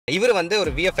இவர் வந்து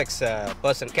ஒரு VFX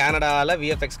பர்சன். கனடால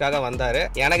VFXக்காக வந்தாரு.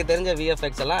 எனக்கு தெரிஞ்ச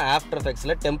VFX எல்லாம் ஆஃப்டர்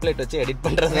எஃபெக்ட்ஸ்ல டெம்ப்ளேட் வச்சு எடிட்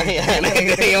பண்றது எனக்கு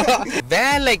தெரியும்.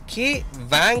 வேலைக்கு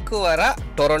வான்கூவரா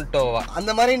டொரண்டோவா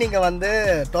அந்த மாதிரி நீங்க வந்து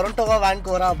டொரண்டோவா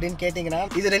வான்கூவரா அப்படின்னு கேட்டீங்கன்னா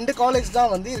இது ரெண்டு காலேஜ்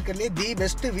தான் வந்து இருக்கிறதுலே தி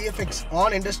பெஸ்ட் VFX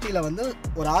ஆன் இண்டஸ்ட்ரியில வந்து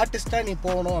ஒரு ஆர்டிஸ்டா நீ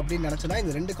போகணும் அப்படின்னு நினைச்சனா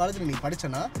இந்த ரெண்டு காலேஜ்ல நீ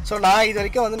படிச்சனா. ஸோ நான் இது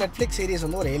வரைக்கும் வந்து நெட்ஃபிளிக்ஸ் சீரிஸ்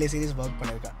வந்து ஒரு 7 சீரிஸ் ஒர்க்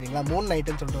பண்ணிருக்கேன். சரிங்களா, மூன்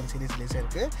நைட்னு சொல்லிட்டு ஒரு சீரிஸ் ரிலீஸ்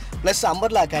இருக்கு. பிளஸ்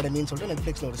அம்பர்லா அகாடமின்னு சொல்லிட்டு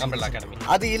நெட்ஃபிளிக்ஸ்ல ஒரு அம்பர்லா அகாடமி.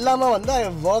 அது இல்லாம வந்து I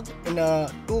work in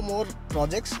 2 more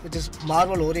projects which is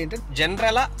Marvel oriented.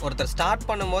 ஜெனரலா ஒருத்தர் ஸ்டார்ட்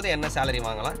பண்ணும்போது என்ன salary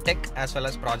வாங்கலாம்? Tech as well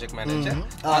as project manager.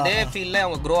 அதே ஃபீல்ட்ல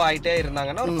அவங்க grow ஆயிட்டே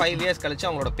இருந்தாங்கன்னா ஒரு 5 years கழிச்சு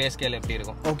அவங்களோட பே ஸ்கேல் எப்படி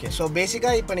இருக்கும்? ஓகே, ஸோ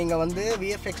பேசிக்கா இப்போ நீங்க வந்து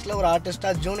VFXல ஒரு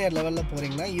ஆர்டிஸ்டா ஜூனியர் லெவல்ல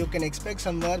போறீங்கன்னா you can expect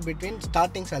somewhere between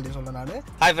starting salary சொல்றேன் நான்.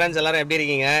 ஹாய் ஃப்ரெண்ட்ஸ், எல்லாரும் எப்படி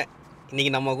இருக்கீங்க?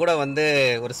 இன்னைக்கு நம்ம கூட வந்து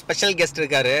ஒரு ஸ்பெஷல் கெஸ்ட்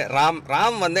இருக்காரு.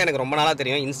 ராம் வந்து எனக்கு ரொம்ப நாளா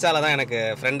தெரியும். இன்ஸ்டால தான் எனக்கு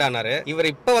ஃப்ரெண்ட் ஆனாரு. இவர்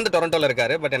இப்போ வந்து டொரண்டோல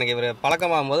இருக்காரு. பட் எனக்கு இவர்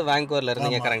பழக்கமாகும் போது வான்கூவர்ல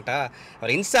இருந்தீங்க. கரெக்டா?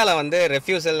 அவர் இன்ஸ்டால வந்து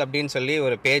ரெஃப்யூசல் அப்படின்னு சொல்லி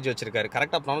ஒரு பேஜ் வச்சிருக்காரு.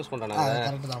 கரெக்டா ப்ரொனவுன்ஸ்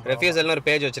பண்றாங்க. ரெஃப்யூசல்னு ஒரு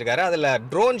பேஜ் வச்சிருக்காரு. அதுல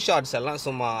ட்ரோன் ஷாட்ஸ் எல்லாம்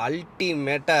சும்மா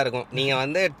அல்டிமேட்டா இருக்கும். நீங்க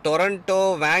வந்து டொரண்டோ,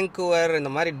 வான்கூவர்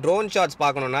இந்த மாதிரி ட்ரோன் ஷாட்ஸ்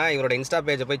பார்க்கணும்னா இவரோட இன்ஸ்டா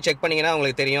பேஜை போய் செக் பண்ணீங்கன்னா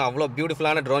உங்களுக்கு தெரியும். அவ்வளோ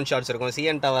பியூட்டிஃபுல்லான ட்ரோன் ஷாட்ஸ் இருக்கும்.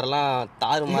 CN டவர்லாம்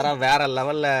தாறுமாறா வேற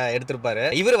லெவல்ல எடுத்திருப்பாரு.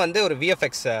 இவர் வந்து ஒரு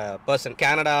VFX பர்சன்.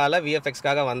 கனடால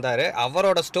VFXக்காக வந்தாரு.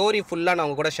 அவரோட ஸ்டோரி ஃபுல்லா நான்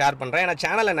உங்க கூட ஷேர் பண்றேன். ஏன்னா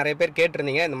சேனல்ல நிறைய பேர்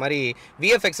கேட்டிருந்தீங்க இந்த மாதிரி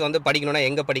VFX வந்து படிக்கணும்னா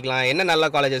எங்க படிக்கலாம், என்ன நல்ல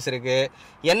காலேஜஸ் இருக்கு,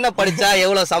 என்ன படிச்சா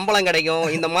எவ்வளவு சம்பளம் கிடைக்கும்,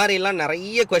 இந்த மாதிரி எல்லாம்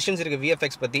நிறைய क्वेश्चंस இருக்கு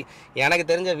VFX பத்தி. எனக்கு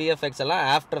தெரிஞ்ச VFX எல்லாம்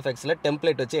ஆஃப்டர் எஃபெக்ட்ஸ்ல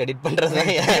டெம்ப்ளேட் வச்சு எடிட் பண்றது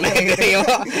எனக்கு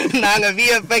தெரியும். நாங்க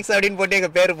VFX அப்படின்னு போட்டு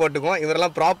எங்க பேர் போட்டுக்குவோம்.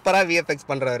 இவரெல்லாம் ப்ராப்பரா VFX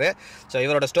பண்றாரு. ஸோ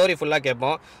இவரோட ஸ்டோரி ஃபுல்லா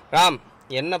கேட்போம். ராம்,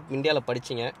 என்ன இந்தியாவில்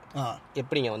படிச்சிங்க,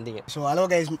 எப்படிங்க வந்தீங்க? ஸோ ஹலோ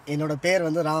கைஸ், என்னோட பேர்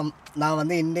வந்து ராம். நான்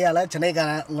வந்து இந்தியாவில்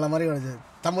சென்னைக்காரன். உங்களை மாதிரி ஒரு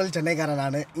தமிழ் சென்னைக்காரன்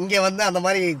நான். இங்கே வந்து அந்த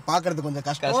மாதிரி பார்க்குறது கொஞ்சம்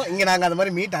கஷ்டம். இங்கே நாங்கள் அந்த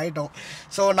மாதிரி மீட் ஆகிட்டோம்.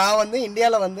 ஸோ நான் வந்து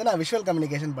இந்தியாவில் வந்து நான் விஷுவல்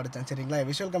கம்யூனிகேஷன் படித்தேன். சரிங்களா,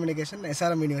 விஷுவல் கம்யூனிகேஷன்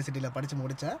SRM யூனிவர்சிட்டியில் படித்து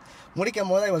முடித்தேன்.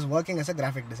 முடிக்கும் போது I was working as a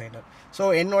graphic designer. So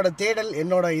என்னோட தேடல்,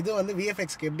 என்னோட இது வந்து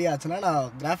VFXக்கு எப்படி ஆச்சுன்னா,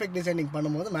 நான் கிராஃபிக் டிசைனிங்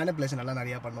பண்ணும்போது மேனிப்புலேஷன் எல்லாம்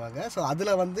நிறையா பண்ணுவாங்க. ஸோ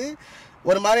அதில் வந்து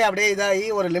ஒரு மாதிரி அப்படியே இதாகி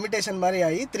ஒரு லிமிடேஷன் மாதிரி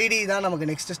ஆகி 3D தான் நமக்கு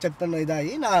நெக்ஸ்ட் ஸ்டெப்னு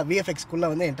இதாகி நான் VFXக்குள்ளே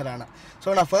வந்து என்டர் ஆனேன்.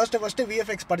 ஸோ நான் ஃபர்ஸ்ட்டு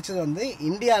VFX படித்தது வந்து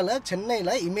இந்தியாவில்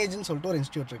சென்னையில் இமேஜ்னு சொல்லிட்டு ஒரு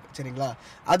இன்ஸ்டியூட் இருக்குது. சரிங்களா,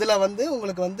 அதில் வந்து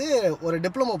உங்களுக்கு வந்து ஒரு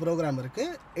டிப்ளமோ ப்ரோக்ராம்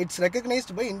இருக்குது. It's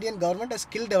recognised by Indian government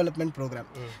skill development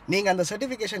programme. நீங்கள் அந்த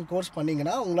சர்டிஃபிகேஷன் கோர்ஸ்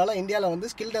பண்ணிங்கன்னா உங்களால் இந்தியாவில் வந்து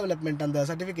ஸ்கில் டெவலப்மெண்ட் அந்த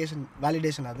சர்டிஃபிகேஷன்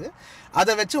வேலிடேஷன்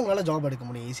அதை வச்சு உங்களால் ஜாப் எடுக்க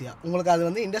முடியும் ஈஸியாக. உங்களுக்கு அது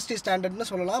வந்து இண்டஸ்ட்ரி ஸ்டாண்டர்ட்னு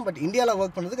சொல்லலாம். பட் இந்தியாவில்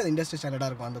ஒர்க் பண்ணுறதுக்கு அது இண்டஸ்ட்ரி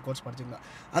ஸ்டாண்டர்டாக இருக்கும் அந்த கோர்ஸ் படிச்சிங்கன்னா.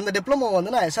 அந்த டிப்ளமோ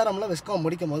வந்து நான் SRMல விஸ்காம்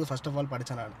முடிக்கும் போது ஃபர்ஸ்ட் ஆஃப் ஆல்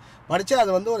படித்தேன். நான் படித்து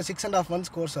அது வந்து ஒரு 6.5 months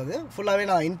கோர்ஸ். அது ஃபுல்லாகவே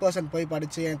நான் இன் பர்சன் போய்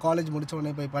படித்து, என் காலேஜ் முடிச்ச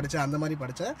உடனே போய் படித்தேன். அந்த மாதிரி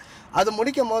படித்தேன். அது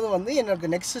முடிக்கும் போது வந்து எனக்கு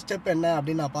நெக்ஸ்ட் ஸ்டெப் என்ன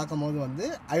அப்படின்னு நான் பார்க்கும்போது வந்து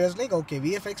I was like okay,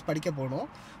 VFX படிக்க போகணும்.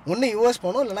 ஒன்று US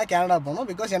போகணும், இல்லைனா கனடா போகணும்.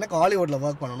 பிகாஸ் எனக்கு ஹாலிவுட்டில்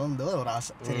ஒர்க் பண்ணணும்னு ஒரு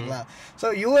ஆசை. சரிங்களா, ஸோ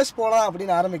US போகலாம்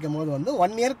அப்படின்னு ஆரம்பிக்கும் போது வந்து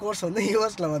 1 year கோர்ஸ் வந்து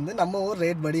USல வந்து நம்ம ஊர்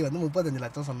ரேட் படி வந்து 35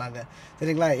 லட்சம் சொன்னாங்க.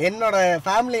 சரிங்களா, என்னோட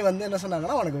ஃபேமிலி வந்து என்ன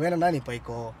சொன்னாங்கன்னா, உனக்கு வேணும்னா நீ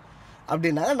போய்க்கோ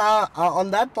அப்படின்னா. நான் on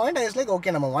that point I was like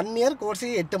okay, நம்ம 1 year கோர்ஸ்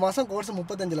 8 மாதம் கோர்ஸ்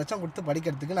 35 லட்சம் கொடுத்து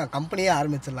படிக்கிறதுக்கு நான் கம்பெனியே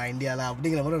ஆரம்பிச்சிடலாம் இந்தியாவில்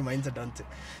அப்படிங்கிற மாதிரி ஒரு மைண்ட் செட் வந்துச்சு.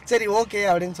 சரி ஓகே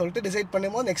அப்படின்னு சொல்லிட்டு டிசைட்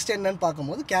பண்ணும்போது நெக்ஸ்ட் என்னன்னு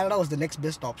பார்க்கும்போது Canada was the next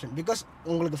best option. Because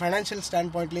உங்களுக்கு ஃபைனான்ஷியல்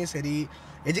ஸ்டாண்ட் பாயிண்ட்லேயும் சரி,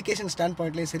 எஜுகேஷன் ஸ்டாண்ட்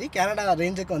பாயிண்ட்லேயும் சரி, கனடா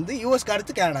ரேஞ்சுக்கு வந்து யூஎஸ்க்கு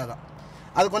அடுத்து கனடா தான்.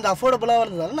 அது கொஞ்சம் அஃபோர்டபுளாக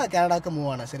இருந்ததால நான் கனடாக்கு மூவ்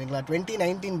ஆனேன். சரிங்களா,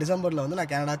 2019 டிசம்பரில் வந்து நான்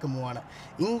கனடாக்கு மூவ் ஆனேன்.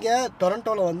 இங்கே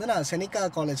டொரண்டோவில் வந்து நான் செனிகா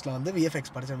காலேஜில் வந்து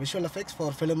VFX படித்தேன். Visual effects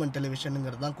for film and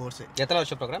டெலிவிஷனுங்கிறது தான் கோர்ஸ். எத்தனை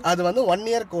வருஷம் ப்ரோக்ராம்? அது வந்து 1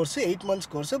 year course, 8 months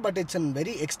course. But it's an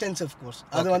very extensive course.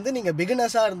 அது வந்து நீங்கள்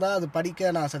பிகினர்ஸாக இருந்தால் அது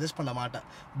படிக்க நான் சஜஸ்ட் பண்ண மாட்டேன்.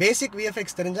 பேசிக்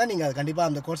VFX தெரிஞ்சால் நீங்கள் அது கண்டிப்பாக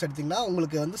அந்த கோர்ஸ் எடுத்திங்கன்னா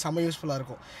உங்களுக்கு வந்து செம்ம யூஸ்ஃபுல்லாக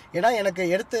இருக்கும். ஏன்னா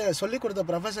எனக்கு சொல்லிக் கொடுத்த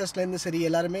ப்ரொஃபஸர்ஸ்லேருந்து சரி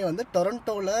எல்லாருமே வந்து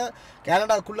டொரண்டோவில்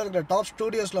கனடாக்குள்ளே இருக்கிற டாப்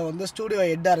ஸ்டூடியோஸில் வந்து ஸ்டூடியோ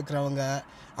ஹெட்டாக இருக்கிறவங்க,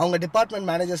 அவங்க டிபார்ட்மெண்ட்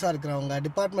மேனேஜர்ஸாக இருக்கிறவங்க,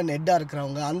 டிபார்ட்மெண்ட் ஹெட்டாக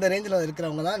இருக்கிறவங்க, அந்த ரேஞ்சில்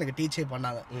இருக்கிறவங்க தான் எனக்கு டீச்சே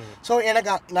பண்ணாங்க. ஸோ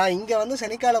எனக்கு நான் இங்கே வந்து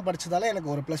செனிக்காவில் படித்ததால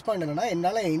எனக்கு ஒரு ப்ளஸ் பாயிண்ட் என்னென்னா,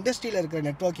 என்னால் இண்டஸ்ட்ரியில் இருக்கிற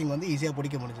நெட்வொர்க்கிங் வந்து ஈஸியாக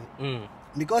பிடிக்க முடிஞ்சுது.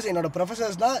 பிகாஸ் என்னோட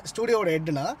ப்ரொஃபஸர்ஸ் தான் ஸ்டூடியோட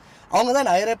ஹெட்னா, அவங்க தான்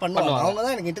ஹையரே பண்ணுவாங்க, அவங்க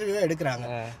தான் எனக்கு இன்டர்வியூவே எடுக்கிறாங்க.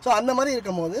 ஸோ அந்த மாதிரி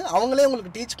இருக்கும் போது அவங்களே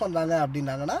உங்களுக்கு டீச் பண்ணுறாங்க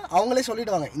அப்படின்னாங்கன்னா அவங்களே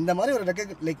சொல்லிடுவாங்க, இந்த மாதிரி ஒரு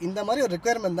இந்த மாதிரி ஒரு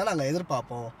ரெக்குயர்மெண்ட் தான் நாங்கள்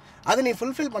எதிர்பார்ப்போம், அதை நீ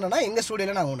ஃபுல்ஃபில் பண்ணனா எங்கள்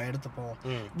ஸ்டூடியோவில் நாங்கள் ஒன்று எடுத்துப்போம்.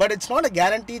 But it's not a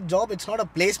guaranteed job, it's not a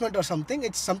placement or something,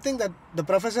 it's something that the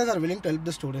professors are willing to help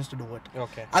the students to do it.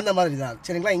 அந்த மாதிரி தான்.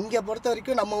 சரிங்களா, இங்கே பொறுத்த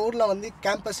வரைக்கும் நம்ம ஊரில் வந்து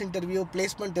கேம்பஸ் இன்டர்வியூ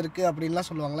பிளேஸ்மெண்ட் இருக்குது அப்படின்லாம்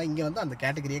சொல்லுவாங்களா, இங்கே வந்து அந்த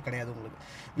கேட்டகரியே கிடையாது. உங்களுக்கு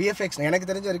VFX எனக்கு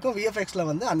தெரிஞ்ச வரைக்கும் VFXல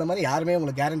வந்து அந்த மாதிரி யாருமே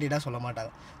உங்களுக்கு கேரண்டீடாக சொல்ல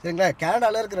மாட்டாங்க. சரிங்களா,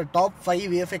 கனடாவில் இருக்கிற டாப் 5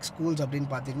 VFX ஸ்கூல்ஸ் அப்படின்னு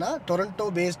பார்த்தீங்கன்னா டொரண்டோ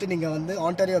பேஸ்டு, நீங்கள் வந்து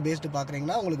ஆன்டாரியோ பேஸ்டு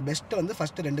பார்க்குறீங்கன்னா உங்களுக்கு பெஸ்ட்டு வந்து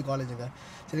ஃபஸ்ட்டு 2 காலேஜுங்க.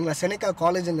 சரிங்களா, செனிகா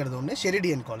காலேஜுங்கிறது ஒன்று,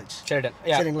 ஷெரிடியன் காலேஜ்.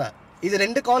 சரிங்களா, இது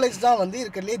 2 காலேஜ் தான் வந்து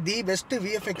இருக்கிறதுலே தி பெஸ்ட்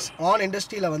விஎஃப்எக்ஸ் ஆன்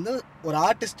இண்டஸ்ட்ரியில் வந்து ஒரு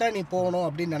ஆர்டிஸ்ட்டாக நீ போகணும்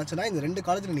அப்படின்னு நினச்சனா இந்த 2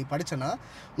 காலேஜில் நீ படிச்சனா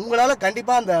உங்களால்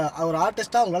கண்டிப்பாக அந்த ஒரு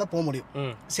ஆர்டிஸ்ட்டாக உங்களால் போக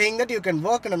முடியும். Saying that you can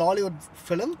work in an Hollywood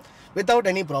film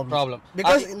without any problem.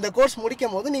 Because இந்த கோர்ஸ்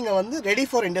முடிக்கும் போது நீங்கள் வந்து ரெடி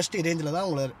ஃபார் இண்டஸ்ட்ரி ரேஞ்சில் தான்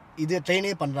உங்களை இது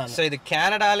ட்ரெயினே பண்றாங்க. சோ இது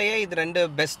கனடாலயே இது ரெண்டு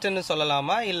பெஸ்ட்னு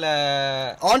சொல்லலாமா இல்ல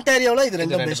ஆன்டாரியோல இது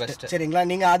ரெண்டு பெஸ்ட் சரிங்களா?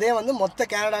 நீங்க அதே வந்து மொத்த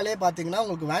கனடாலயே பாத்தீங்கன்னா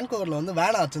உங்களுக்கு வான்கூவர்ல வந்து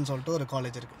வேன் ஆர்ட்ஸ்னு சொல்லிட்டு ஒரு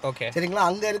காலேஜ் இருக்கு. ஓகே சரிங்களா?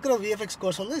 அங்க இருக்கிற விஎஃப்எக்ஸ்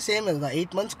கோர்ஸ் வந்து சேம் இதுதான்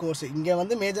 8 months கோர்ஸ். இங்க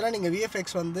வந்து மேஜரா நீங்க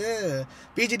விஎஃப்எக்ஸ் வந்து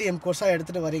பிஜிடிஎம் கோர்ஸா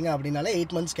எடுத்துட்டு வரீங்க அப்படினாலே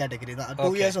 8 months கேட்டகரி தான்.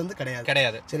 2 years வந்து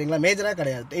கிடையாது. சரிங்களா? மேஜரா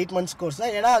கிடையாது. 8 months கோர்ஸ்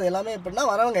தான். ஏன்னா அது எல்லாமே எப்படின்னா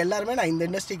வரவங்க எல்லாருமே நான் இந்த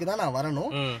இண்டஸ்ட்ரிக்கு தான் நான்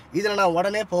வரணும், இதுல நான்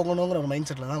உடனே போகணுங்கிற ஒரு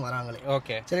மைண்ட் செட்ல தான் வராங்களே.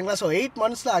 ஓகே சரிங்களா? சோ 8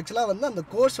 monthsல ஆக்சுவலா வந்து அந்த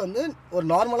கோர்ஸ் வந்து ஒரு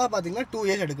நார்மலா பாத்தீங்கன்னா 2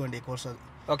 years எடுக்க வேண்டிய கோர்ஸ் அது.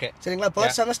 ஓகே சரிங்களா?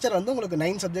 பர் செமஸ்டர் வந்து உங்களுக்கு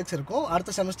 9 சப்ஜெக்ட்ஸ் இருக்கும்,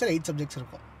 அடுத்த செமஸ்டர் 8 சப்ஜெக்ட்ஸ்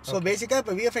இருக்கும். ஸோ பேசிக்காக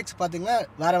இப்போ விஎஃப்எக்ஸ் பார்த்தீங்கன்னா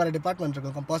வேறு டிபார்ட்மெண்ட்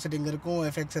இருக்கும். கம்போசிட்டிங் இருக்கும்,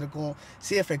 எஃப்எக்ஸ் இருக்கும்,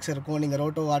 சிஎஃப்எக்ஸ் இருக்கும், நீங்கள்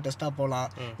ரோட்டோ ஆர்டிஸ்ட்டாக போகலாம்,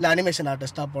 இல்லை அனிமேஷன்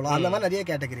ஆர்டிஸ்ட்டாக போகலாம், அந்த மாதிரி நிறைய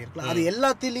கேட்டகரி இருக்கலாம். அது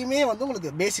எல்லாத்துலேயுமே வந்து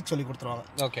உங்களுக்கு பேசிக் சொல்லி கொடுத்துருவாங்க.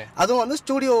 ஓகே அதுவும் வந்து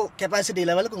ஸ்டூடியோ கெப்பாசிட்டி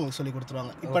லெவலுக்கு உங்களுக்கு சொல்லி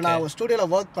கொடுத்துருவாங்க. இப்போ நான் ஒரு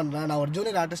ஸ்டூடியோவில் ஒர்க் பண்ணுறேன், நான் ஒரு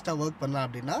ஜூனியர் ஆர்டிஸ்ட்டாக ஒர்க் பண்ணேன்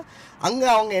அப்படின்னா அங்கே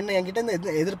அவங்க என்ன என்கிட்ட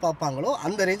இருந்து எதிர்பார்ப்பாங்களோ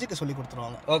அந்த ரேஞ்சுக்கு சொல்லி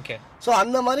கொடுத்துருவாங்க. ஓகே ஸோ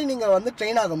அந்த மாதிரி நீங்கள் வந்து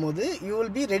ட்ரெயின் ஆகும்போது you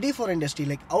will be ready for industry.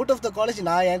 Like out of the college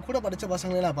நான் என் கூட படித்த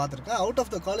பசங்களே நான் பார்த்துருக்கேன். அவுட்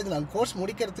ஆஃப் த காலேஜ் நான் கோர்ஸ்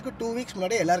முடிக்கிறதுக்கு 2 weeks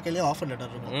முன்னாடி எல்லார் கையிலையும் ஆஃபர்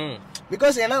லெட்டர் இருக்கும்.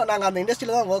 பிகாஸ் ஏன்னா நாங்கள் அந்த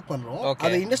இண்டஸ்ட்ரியில தான் ஒர்க் பண்ணுறோம்.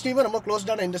 அது இண்டஸ்ட்ரியுமே ரொம்ப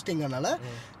க்ளோஸ்டான இண்டஸ்ட்ரிங்கிறனால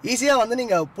ஈஸியாக வந்து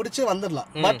நீங்கள் பிடிச்சி வந்துடலாம்.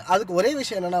 பட் அதுக்கு ஒரே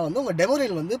விஷயம் என்னன்னா வந்து உங்கள் டெமோ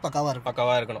ரீல் வந்து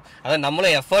பக்காவாக இருக்கணும். அதாவது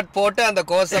நம்மளும் எஃபர்ட் போட்டு அந்த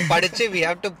கோர்ஸை படிச்சு we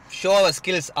have to show our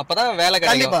skills. அப்பதான் வேலை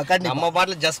கிடைக்கும். நம்ம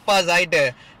பாட்டில் ஜஸ்ட் பாஸ் ஆயிட்டு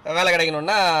வேலை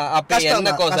கிடைக்கணும்னா அப்படி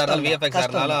என்ன கோர்ஸ் ஆனாலும் விஎஃப்எக்ஸ்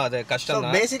ஆனாலும் அது கஷ்டம்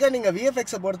தான். பேசிக்கா நீங்க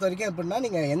விஎஃப்எக்ஸ் பொறுத்த வரைக்கும் எப்படின்னா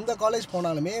நீங்க எந்த காலேஜ்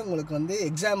போனாலுமே உங்களுக்கு வந்து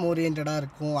எக்ஸாம் ஓரியன்டா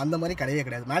இருக்கும். அந்த மாதிரி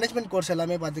கிடையாது. மேனேஜ்மெண்ட் கோர்ஸ்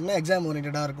எல்லாமே பாத்தீங்கன்னா எக்ஸாம்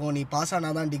ஓரியன்டா இருக்கும். நீ பாஸ்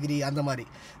ஆனாதான் டிகிரி அந்த மாதிரி.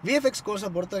 விஎஃப்எக்ஸ்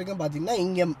கோர்ஸை பொறுத்த வரைக்கும் பாத்தீங்கன்னா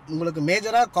இங்க உங்களுக்கு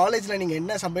மேஜரா காலேஜ்ல நீங்க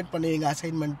என்ன சப்மிட் பண்ணுவீங்க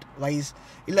அசைன்மெண்ட் வைஸ்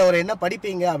இல்ல ஒரு என்ன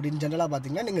படிப்பீங்க அப்படின்னு ஜெனரலா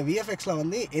பாத்தீங்கன்னா நீங்க விஎஃப்எக்ஸ்ல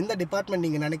வந்து எந்த டிபார்ட்மெண்ட்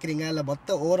நீங்க நினைக்கிறீங்க இல்ல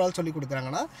மொத்த ஓவரால் சொல்லி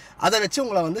கொடுக்குறாங்கன்னா அதை வச்சு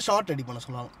உங்களை வந்து ஷார்ட் ரெடி பண்ண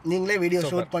சொல்லுவாங்க. நீங்களே வீடியோ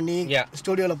ஷூட் பண்ணி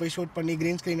ஸ்டுடியோல போய் ஷூட் பண்ணி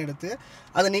கிரீன் ஸ்கிரீன் எடுத்து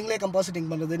அதை நீங்களே கம்போசிட்டிங்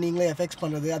பண்றது, நீங்களே எஃபெக்ட்ஸ்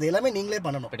பண்றது, அது எல்லாமே நீங்களே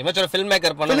பண்ணணும். pretty much ஒரு ஃபில்ம்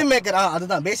மேக்கர்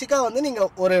அதுதான் பேசிக்கா வந்து நீங்க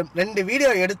ஒரு 2 வீடியோ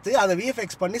எடுத்து அதை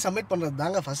விஎஃப்எக்ஸ் பண்ணி சப்மிட் பண்றது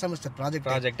தாங்க ஃபர்ஸ்ட் செமஸ்டர்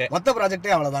ப்ராஜெக்ட். மொத்த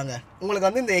ப்ராஜெக்ட்டே அவ்வளவுதாங்க. உங்களுக்கு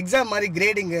வந்து இந்த எக்ஸாம் மாதிரி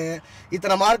கிரேடிங்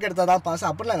இத்தனை மார்க் எடுத்தா தான் பாஸ்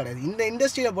அப்படிலாம் கிடையாது. இந்த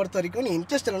இண்டஸ்ட்ரியை பொறுத்த வரைக்கும் நீ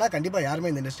இன்ட்ரெஸ்ட் இல்லைனா கண்டிப்பா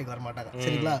யாருமே இந்த இண்டஸ்ட்ரிக்கு வர மாட்டாங்க.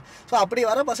 சரிங்களா? ஸோ அப்படி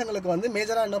வர பசங்களுக்கு வந்து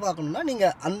மேஜரா என்ன பார்க்கணும்னா நீங்க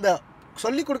அந்த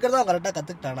சொல்லி கொடுக்கறத அவன் கரெக்டா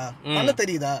கத்துக்கிட்டானா, பண்ண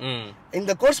தெரியுதா,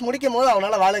 இந்த கோர்ஸ் முடிக்கும் போது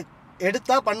அவனால வேலை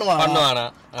எடுத்தா பண்ணுவானா,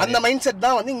 அந்த மைண்ட் செட்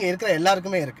தான் வந்து இங்க இருக்கிற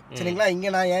எல்லாருக்குமே இருக்கு. சரிங்களா? இங்க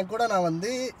நான்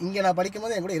வந்து இங்க நான் படிக்கும்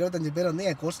போது என் கூட 25 பேர் வந்து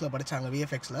என் கோர்ஸ்ல படிச்சாங்க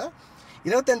விஎஃப்எக்ஸ்ல.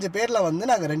 25 பேர்ல வந்து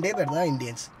நாங்க 2 பேர் தான்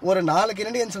இந்தியன்ஸ். ஒரு 4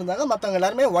 கெனடியன்ஸ் இருந்தாங்க. மத்தவங்க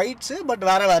எல்லாருமே ஒயிட்ஸ். பட்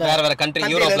வேற கண்ட்ரி,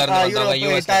 யூரோப்ல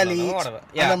இருந்து, இத்தாலி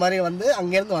அந்த மாதிரி வந்து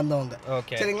அங்க இருந்து வந்தவங்க.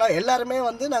 சரிங்களா? எல்லாருமே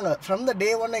வந்து நாங்க ஃப்ரம் த டே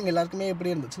 1 எங்க எல்லாருக்குமே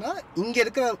எப்படி இருந்துச்சுன்னா இங்க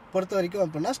இருக்கிற பொறுத்த வரைக்கும்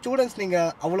அப்படின்னா ஸ்டூடெண்ட்ஸ் நீங்க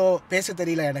அவ்வளோ பேச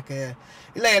தெரியல எனக்கு,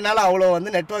 இல்ல என்னால அவ்வளோ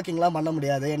வந்து நெட்வொர்க்கிங்லாம் பண்ண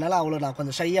முடியாது, என்னால அவ்வளோ நான்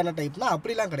கொஞ்சம் ஷையான டைப்னா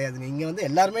அப்படிலாம் கிடையாது. இங்க வந்து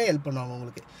எல்லாருமே ஹெல்ப்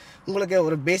பண்ணுவாங்க. உங்களுக்கு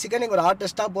ஒரு பேசிக்கா நீங்க ஒரு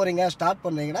ஆர்டிஸ்டா போறீங்க, ஸ்டார்ட்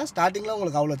பண்றீங்கன்னா ஸ்டார்டிங்ல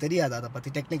உங்களுக்கு அவ்வளவு தெரியாது, அதை பத்தி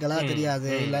டெக்னிக்கலா தெரியாது,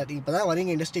 இல்ல இப்பதான்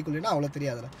வரீங்க இண்டஸ்ட்ரிக்குள்ளா அவ்வளவு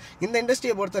தெரியாது. இந்த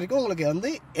இண்டஸ்ட்ரியை பொறுத்த வரைக்கும் உங்களுக்கு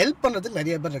வந்து ஹெல்ப் பண்றதுக்கு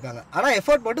நிறைய பேர் இருக்காங்க. ஆனா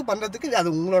எஃபோர்ட் போட்டு பண்றதுக்கு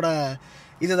அது உங்களோட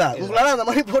இதுதான். உங்களால அந்த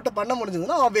மாதிரி போட்டு பண்ண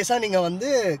முடிஞ்சதுன்னா ஆப்வியஸா நீங்க வந்து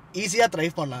ஈஸியா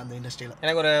த்ரைவ் பண்ணலாம் அந்த இண்டஸ்ட்ரியில.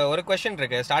 எனக்கு ஒரு क्वेश्चन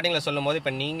இருக்கு. ஸ்டார்டிங்ல சொல்லும்போது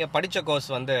இப்போ நீங்க படிச்ச கோர்ஸ்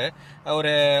வந்து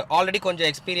ஒரு ஆல்ரெடி கொஞ்சம்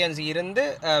எக்ஸ்பீரியன்ஸ் இருந்து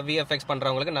விஎஃப்எக்ஸ்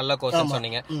பண்றவங்களுக்கு நல்ல கோர்ஸ்னு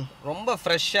சொன்னீங்க. ரொம்ப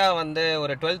ஃப்ரெஷ்ஷா வந்து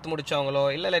ஒரு 12th முடிச்சவங்களோ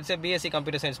இல்ல let's say BSc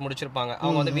computer science முடிச்சிருப்பாங்க,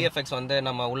 அவங்க வந்து விஎஃப்எக்ஸ் வந்து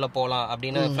நம்ம உள்ள போலாம்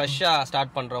அப்படின்னு ஃப்ரெஷ்ஷா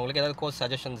ஸ்டார்ட் பண்றவங்களுக்கு ஏதாவது கோர்ஸ்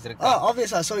சஜஷன்ஸ் இருக்கா?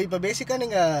 ஆப்வியஸா. சோ இப்போ பேசிக்கா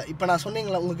நீங்க இப்போ நான்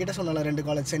சொன்னீங்களா உங்ககிட்ட சொன்னல 2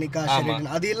 காலேஜ் செனிகா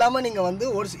ஷெரிடன், அது இல்லாம நீங்க வந்து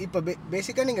ஒரு இப்போ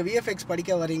பேசிக்கா நீங்க விஎஃப்எக்ஸ் படிக்க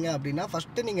வரீங்க அப்படின்னா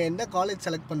ஃபர்ஸ்ட் நீங்க எந்த காலேஜ்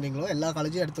செலக்ட் பண்றீங்களோ எல்லா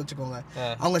காலேஜையும் எடுத்து வச்சுக்கோங்க.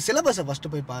 அவங்க சிலபஸை ஃபர்ஸ்ட்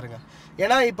போய் பாருங்க.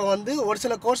 ஏன்னா இப்போ வந்து ஒரு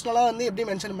சில கோர்ஸ்லாம் வந்து எப்படி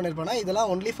மென்ஷன் பண்ணிருப்பானா இதெல்லாம்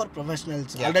ஒன்லி ஃபார்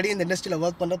ப்ரொஃபஷனல்ஸ், ஆல்ரெடி இந்த இண்டஸ்ட்ரியில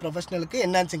ஒர்க் பண்ற ப்ரொஃபஷனலுக்கு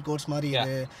என்ஹான்சிங் கோர்ஸ் மாதிரி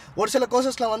இது. ஒரு சில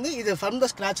கோர்சஸ்ல வந்து இது ஃப்ரம் த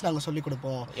ஸ்கிராச் நாங்க சொல்லி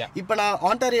கொடுப்போம். இப்போ நான்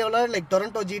ஆன்டாரியோல லைக்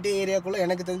டொரண்டோ ஜிடி ஏரியாக்குள்ள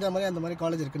எனக்கு தெரிஞ்ச மாதிரி அந்த மாதிரி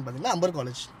காலேஜ் இருக்குன்னு பாத்தீங்கன்னா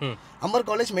அம்பர்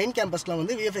காலேஜ் மெயின் கேம்பஸ்ல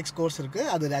வந்து விஎஃப்எக்ஸ் கோர்ஸ் இருக்கு.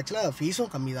 அது ஆக்சுவலா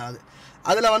ஃபீஸும் கம்மி தான்.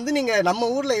 அதுல வந்து நீங்க நம்ம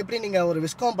ஊர்ல எப்படி நீங்க ஒரு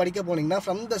விஸ்காம் படிக்க போனீங்கன்னா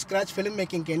ஃப்ரம் த ஸ்கிராச் ஃபிலிம்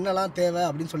மேக்கிங்க்கு என்னெல்லாம் தேவை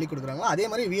அப்படின்னு சொல்லி கொடுக்குறாங்களோ அதே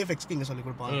மாதிரி விஎஃப்எக்ஸ்க்கு இங்க சொல்லி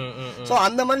கொடுப்பாங்க. ஸோ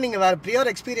அந்த மாதிரி நீங்க வேற ப்ரியர்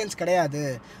எக்ஸ்பீரியன்ஸ் கிடையாது,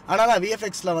 ஆனா நான்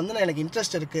விஎஃப்எக்ஸ்ல வந்து எனக்கு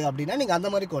இன்ட்ரெஸ்ட் இருக்கு அப்படின்னா நீங்க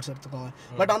அந்த மாதிரி கோர்ஸ் எடுத்துக்கோங்க.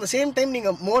 But on the same time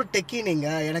நீங்க மோர் டெக்கி, நீங்க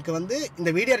எனக்கு வந்து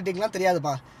இந்த வீடியோ எடிட்டிங்லாம்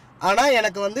தெரியாதுப்பா, ஆனா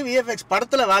எனக்கு வந்து விஎஃப்எக்ஸ்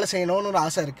படத்துல வேலை செய்யணும்னு ஒரு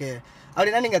ஆசை இருக்கு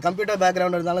அப்படின்னா நீங்கள் கம்ப்யூட்டர்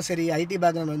பேக்ரவுண்ட் இருந்தாலும் சரி, ஐடி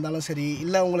பேக்ரவுண்ட் இருந்தாலும் சரி,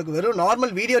 இல்லை உங்களுக்கு வெறும்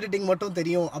நார்மல் வீடியோ எடிட்டிங் மட்டும்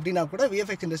தெரியும் அப்படின்னா கூட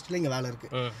விஎஃப்எக்ஸ் இண்டஸ்ட்ரியில் இங்கே வேலை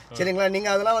இருக்குது. சரிங்களா?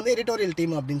 நீங்கள் அதெல்லாம் வந்து எடிட்டோரியல்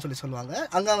டீம் அப்படின்னு சொல்லுவாங்க.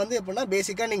 அங்கே வந்து எப்படின்னா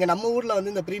பேசிக்காக நீங்கள் நம்ம ஊரில்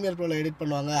வந்து இந்த ப்ரீமியர் ப்ரோவில் எடிட்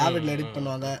பண்ணுவாங்க, ஆவிட்ல எடிட்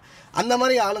பண்ணுவாங்க, அந்த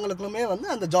மாதிரி ஆளுங்களுக்குமே வந்து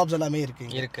அந்த ஜாப்ஸ் எல்லாமே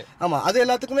இருக்கு. ஆமாம், அது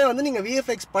எல்லாத்துக்குமே வந்து நீங்கள்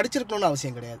விஎஃப்எக்ஸ் படிச்சிருக்கணும்னு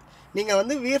அவசியம் கிடையாது. நீங்கள்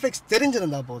வந்து விஎஃப்எக்ஸ்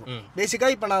தெரிஞ்சிருந்தா போதும்.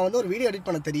 பேசிக்காக இப்போ நான் வந்து ஒரு வீடியோ எடிட்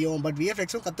பண்ண தெரியும், பட்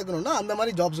விஎஃப்எக்ஸும் கற்றுக்கணும்னா அந்த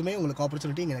மாதிரி ஜாப்ஸுமே உங்களுக்கு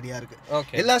ஆப்பர்ச்சுனிட்டி இங்கே நிறையா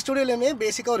இருக்குது. எல்லா ஸ்டுடியோலையுமே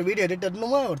பேசிக்காக ஒரு வீடியோ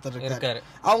எடிட்டர்னும் ஒருத்தர் இருக்காரு.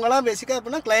 அவங்களாம் பேசிக்காக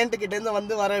எப்படின்னா கிளையண்ட் கிட்டேருந்து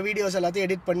வந்து வர வீடியோஸ் எல்லாத்தையும்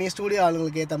எடிட் பண்ணி ஸ்டுடியோ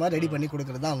ஆளுங்களுக்கு ஏற்ற மாதிரி ரெடி பண்ணி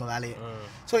கொடுக்குறது தான் அவங்க வேலையை.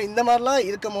 ஸோ இந்த மாதிரிலாம்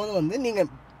இருக்கும் போது வந்து நீங்கள்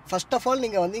ஃபர்ஸ்ட் ஆஃப் ஆல்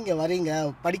நீங்கள் வந்து இங்கே வரீங்க,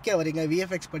 படிக்க வரீங்க,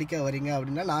 விஎஃப்எக்ஸ் படிக்க வரீங்க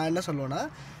அப்படின்னா நான் என்ன சொல்லுவேன்னா,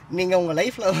 நீங்கள் உங்கள்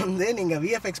லைஃப்பில் வந்து நீங்கள்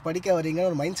விஎஃப்எக்ஸ் படிக்க வரீங்கன்னு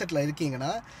ஒரு மைண்ட் செட்டில்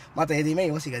இருக்கீங்கன்னா மற்ற எதையுமே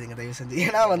யோசிக்காதீங்க தயவு செஞ்சு.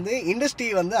 ஏன்னா வந்து இண்டஸ்ட்ரி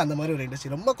வந்து அந்த மாதிரி ஒரு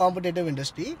இண்டஸ்ட்ரி, ரொம்ப காம்படேட்டிவ்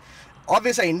இண்டஸ்ட்ரி.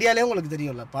 ஆப்வியஸாக இந்தியாவிலே உங்களுக்கு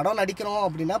தெரியும்ல, படம் நடிக்கிறோம்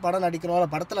அப்படின்னா, படம் நடிக்கிறோம் இல்லை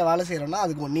படத்தில் வேலை செய்கிறோன்னா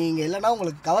அதுக்கு நீங்கள் இல்லைனா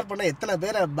உங்களுக்கு கவர் பண்ண எத்தனை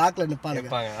பேர் பேக்கில் நிற்பானுங்க.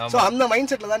 ஸோ அந்த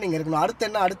மைண்ட் செட்டில் தான் நீங்கள் இருக்கணும். அடுத்து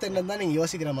என்ன தான் நீங்கள்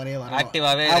யோசிக்கிற மாதிரியே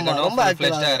வரும். ரொம்ப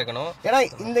ஆக்டிவாக இருக்கணும். ஏன்னா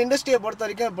இந்த இண்டஸ்ட்ரியை பொறுத்த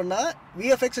வரைக்கும் எப்படின்னா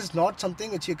VFX is not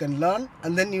something which you can learn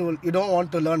and then you don't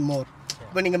want to learn more.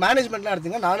 இப்போ நீங்கள் மேனேஜ்மெண்ட்லாம்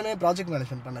எடுத்தீங்கன்னா, நானுமே ப்ராஜெக்ட்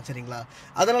மேனேஜ்மெண்ட் பண்ணேன். சரிங்களா?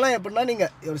 அதனால எப்படின்னா நீங்கள்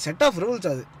ஒரு செட் ஆஃப் ரூல்ஸ்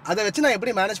அதை வச்சு நான்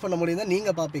எப்படி மேனேஜ் பண்ண முடியும்னு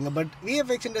நீங்கள் பார்ப்பீங்க. பட்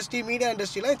விஎஃப்எக்ஸ் இண்டஸ்ட்ரி, மீடியா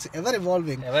இண்டஸ்ட்ரியில் it's ever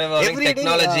evolving.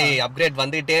 Technology upgrade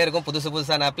வந்துட்டே இருக்கும்.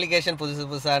 புதுசான அப்ளிகேஷன்,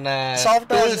 புதுசான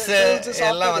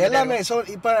சாஃப்ட்வேர் எல்லாமே. ஸோ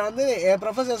இப்போ வந்து என்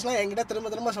ப்ரொஃபசர்ஸ்லாம் என்கிட்ட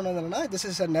திரும்ப சொன்னது என்னன்னா, this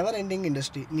is a never ending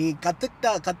industry. நீ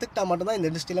கற்றுக்கிட்டா மட்டும் தான் இந்த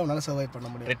இண்டஸ்ட்ரியில் உன்னால சர்வை பண்ண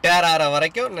முடியும். ரிட்டையர் ஆகிற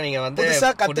வரைக்கும் நீங்கள் வந்து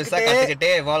புதுசாக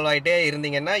கற்றுக்கிட்டே எவால்வ் ஆகிட்டே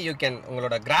இருந்தீங்கன்னா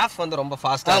உங்களோட கிராஃப் வந்து ரொம்ப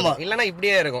ஃபாஸ்டா இருக்கும். இல்லனா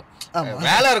இப்படியே இருக்கும்,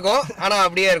 வேலை இருக்கும் ஆனா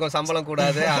அப்படியே இருக்கும், சம்பளம்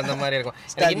கூடாது, அந்த மாதிரி இருக்கும்.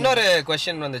 இன்னொரு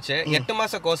क्वेश्चन வந்துச்சு, 8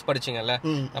 மாச கோர்ஸ் படிச்சீங்கல்ல,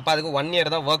 அப்ப அதுக்கு 1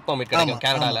 இயர் தான் வர்க் பெர்மிட் கிடைக்கும்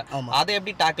கனடால. அதை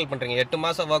எப்படி டாக்கிள் பண்றீங்க? 8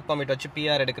 மாச வர்க் பெர்மிட் வச்சு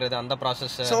பிஆர் எடுக்கிறது, அந்த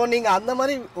process. சோ நீங்க அந்த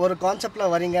மாதிரி ஒரு கான்செப்ட்ல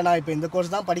வரீங்க, நான் இப்போ இந்த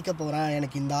கோர்ஸ் தான் படிக்க போறேன்,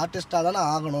 எனக்கு இந்த ஆர்டிஸ்டா தான்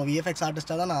ஆகணும், விஎஃப்எக்ஸ்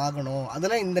ஆர்டிஸ்டா தான் ஆகணும்,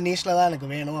 அதெல்லாம் இந்த நீஷ்ல தான்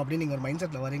எனக்கு வேணும் அப்படின்னு நீங்க ஒரு மைண்ட்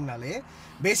செட்ல வரீங்கனாலே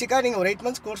பேசிக்கா நீங்க ஒரு 8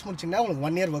 months கோர்ஸ் முடிச்சீங்கன்னா உங்களுக்கு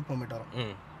 1 இயர் வர்க் பெர்மிட்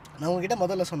வரும். நான் உங்ககிட்ட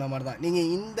முதல்ல சொன்ன மாதிரி தான், நீங்கள்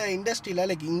இந்த இண்டஸ்ட்ரியில்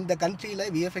லைக் இந்த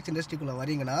கண்ட்ரியில் விஎஃப்எக்ஸ் இண்டஸ்ட்ரிக்குள்ளே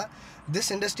வரீங்கன்னா,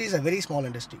 this industry is a very small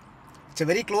industry. It's a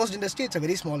very closed industry, it's a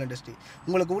very small industry.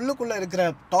 உங்களுக்கு உள்ளுக்குள்ளே இருக்கிற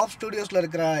டாப் ஸ்டுடியோஸில்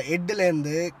இருக்கிற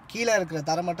ஹெட்லேருந்து கீழே இருக்கிற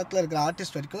தரமட்டத்தில் இருக்கிற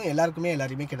ஆர்டிஸ்ட் வரைக்கும்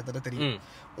எல்லாருமே கிட்டத்தட்ட தெரியும்.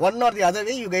 One R the other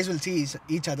way you guys will see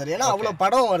each other. ஏன்னா அவ்வளோ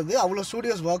படம் வருது, அவ்வளோ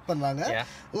ஸ்டுடியோஸ் ஒர்க் பண்ணுறாங்க,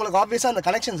 உங்களுக்கு ஆப்வியஸாக அந்த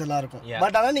கனெக்ஷன்ஸ் எல்லாம் இருக்கும்.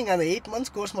 பட் ஆனால் நீங்கள் அந்த 8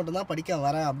 months கோர்ஸ் மட்டும் தான் படிக்க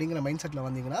வரேன் அப்படிங்கிற மைண்ட் செட்டில்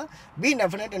வந்தீங்கன்னா, B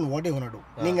definite in what you want to two.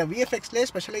 நீங்கள் விஎஃப்எக்ஸ்லேயே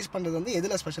ஸ்பெஷலைஸ் பண்ணுறது வந்து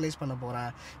எதில் ஸ்பெஷலைஸ் பண்ண போகிறேன்,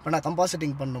 இப்போ நான்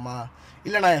கம்பாசிட்டிங் பண்ணணுமா,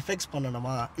 இல்லை நான் எஃபெக்ட்ஸ்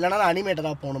பண்ணணுமா, இல்லைனா நான்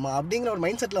அனிமேட்டராக போகணுமா அப்படிங்கிற ஒரு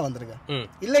மைண்ட் செட்டில் வந்துருங்க.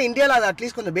 இல்லை இந்தியாவில் அதை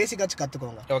அட்லீஸ்ட் கொஞ்சம் பேசிக்காச்சும்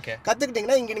கற்றுக்கோங்க.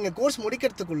 கற்றுக்கிட்டிங்கன்னா இங்கே நீங்கள் கோர்ஸ்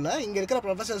முடிக்கிறதுக்குள்ள இங்கே இருக்கிற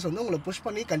ப்ரொஃபசர்ஸ் வந்து உங்களை புஷ்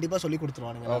பண்ணி கண்டிப்பாக சொல்லி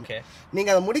கொடுத்துருவாங்க.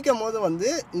 நீங்கள் அதை முடிக்கும் போது வந்து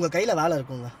உங்கள் கையில் வேலை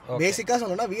இருக்குங்க. பேசிக்காக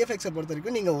சொன்னோன்னா விஎஃப்எக்ஸை பொறுத்த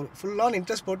வரைக்கும் நீங்கள் ஒரு ஃபுல் ஆன்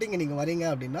இன்ட்ரெஸ்ட் போட்டு இங்கே நீங்கள் வரீங்க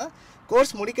அப்படின்னா,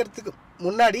 கோர்ஸ் முடிக்கிறதுக்கு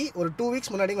முன்னாடி ஒரு 2 weeks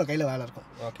முன்னாடி உங்கள் கையில் வேலை இருக்கும்.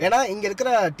 ஏன்னா இங்கே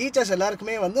இருக்கிற டீச்சர்ஸ்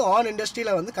எல்லாருக்குமே வந்து ஆன்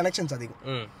இண்டஸ்ட்ரியில் வந்து கனெக்ஷன்ஸ்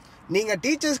அதிகம். நீங்கள்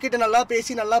டீச்சர்ஸ் கிட்ட நல்லா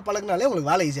பேசி நல்லா பழகினாலே உங்களுக்கு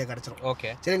வேலை ஈஸியாக கிடச்சிரும்.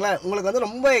 சரிங்களா? உங்களுக்கு வந்து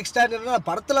ரொம்ப எக்ஸ்ட்ராடினரியா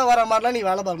படத்தில் வர மாதிரிலாம் நீ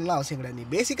வேலை பார்க்கணும்லாம் அவசியம் கிடையாது. நீ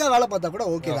பேசிக்காக வேலை பார்த்தா கூட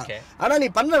ஓகே தான், ஆனால் நீ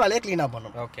பண்ணுற வேலையை க்ளீனாக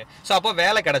பண்ணணும். ஓகே. ஸோ அப்போ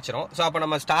வேலை கிடச்சிரும். ஸோ அப்போ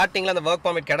நம்ம ஸ்டார்டிங்கில் அந்த ஒர்க்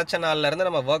பெர்மிட் கிடைச்ச நாள்லேருந்து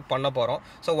நம்ம ஒர்க் பண்ண போகிறோம்.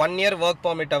 ஸோ 1 year ஒர்க்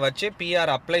பெர்மிட்டை வச்சு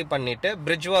பிஆர் அப்ளை பண்ணிட்டு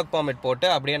பிரிட்ஜ் ஒர்க் பெர்மிட் போட்டு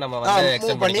அப்படியே நம்ம வந்து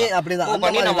எக்ஸ்டெண்ட்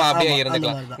பண்ணி நம்ம அப்படியே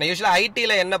இருந்துக்கலாம். யூஸ்வலாக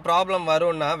ஐடியில் என்ன ப்ராப்ளம்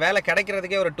வரும்னா, வேலை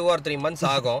கிடைக்கிறதுக்கே ஒரு 2 or 3 months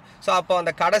ஆகும். ஸோ அப்போ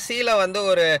அந்த கடைசியில் வந்து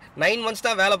ஒரு 9 months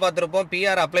தான் வேலை பார்த்துருப்போம்,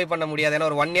 பிஆர் அப்ளை பண்ண முடியாது. ஏன்னா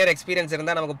ஒரு 1 year எக்ஸ்பீரியன்ஸ்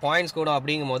இருந்தால் நமக்கு பாயிண்ட்ஸ் கூடும்.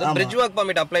 அப்படிங்கும் போது பிரிட்ஜ் ஒர்க்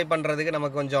பெர்மிட் அப்ளை பண்ணுறதுக்கு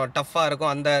நமக்கு கொஞ்சம் டஃப்பாக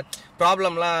இருக்கும். அந்த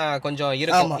ப்ராப்ளம்லாம் கொஞ்சம்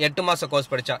இருக்கும் 8 மாச கோர்ஸ்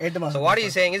படிச்சா. So what you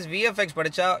saying is VFX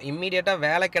படிச்சா இம்மீடியட்டா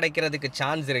வேலை கிடைக்கிறதுக்கு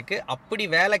சான்ஸ் இருக்கு. அப்படி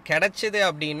வேலை கிடைச்சது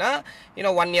அப்படின்னா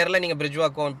 1 yearல நீங்க பிரிட்ஜ்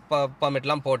ஒர்க்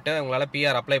பெர்மிட்லாம் போட்டு உங்களால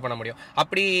பிஆர் அப்ளை பண்ண முடியும்.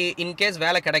 அப்படி இன்கேஸ்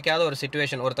வேலை கிடைக்காத ஒரு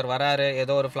சிச்சுவேஷன், ஒருத்தர் வராரு,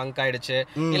 ஏதோ ஒரு ஃப்ளங்க் ஆயிடுச்சு,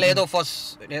 இல்ல ஏதோ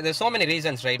சோ மெனி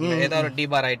ரீசன்ஸ் ரைட், ஏதோ ஒரு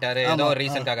டிபார் ஆயிட்டாரு, ஏதோ ஒரு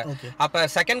ரீசன்காக, அப்ப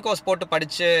செகண்ட் கோர்ஸ் போட்டு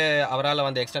படிச்சு அவரால்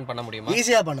வந்து எக்ஸ்டெண்ட் பண்ண முடியுமா?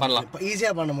 ஈஸியா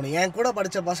பண்ண முடியும். என் கூட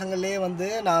படிச்ச பசங்களே வந்து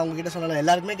நான் உங்ககிட்ட சொன்னல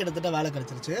எல்லாருக்குமே கிட்டத்தட்ட வேலை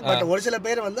கிடைச்சிருச்சு. பட் ஒரு சில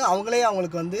பேர் வந்து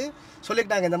அவங்களுக்கு வந்து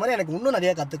சொல்லிட்டாங்க, இந்த மாதிரி எனக்கு இன்னும்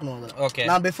நிறைய கத்துக்கணும்,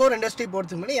 நான் பிஃபோர் இண்டஸ்ட்ரி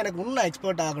போறதுக்கு முன்னாடி எனக்கு இன்னும்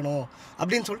எக்ஸ்பர்ட் ஆகணும்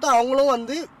அப்படின்னு சொல்லிட்டு அவங்களும்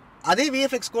வந்து அதே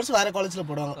விஎஃப்எக்ஸ் கோர்ஸ் வேற காலேஜ்ல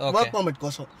போடுவாங்க, ஒர்க் பெர்மிட்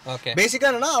கோர்ஸும். பேசிக்கா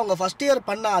என்னன்னா அவங்க ஃபர்ஸ்ட் இயர்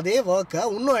பண்ண அதே ஒர்க்கை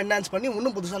இன்னும் என்ஹான்ஸ் பண்ணி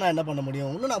இன்னும் புதுசா நான் என்ன பண்ண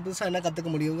முடியும், இன்னும் நான் புதுசா என்ன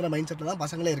கத்துக்க முடியுங்கிற மைண்ட் செட்ல தான்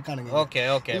பசங்களே இருக்கானுங்க.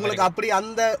 உங்களுக்கு அப்படி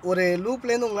அந்த ஒரு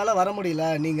லூப்ல இருந்து உங்களால வர முடியல,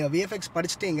 நீங்க VFX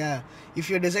படிச்சிட்டீங்க,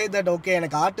 if you decide that okay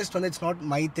எனக்கு ஆர்டிஸ்ட் வந்து it's not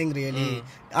my thing really,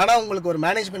 ஆனா உங்களுக்கு ஒரு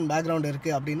மேனேஜ்மெண்ட் பேக்ரவுண்ட்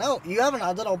இருக்கு அப்படின்னா you have an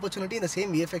other opportunity in the same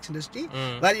VFX industry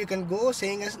where you can go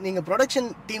saying as நீங்க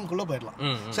ப்ரொடக்ஷன் டீமுக்குள்ள போயிடலாம்.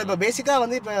 So இப்போ பேசிக்கா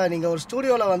வந்து இப்போ நீங்க ஒரு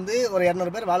ஸ்டுடியோல வந்து ஒரு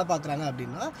 200 பேர் வேலை பார்க்குறாங்க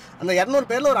அப்படின்னா அந்த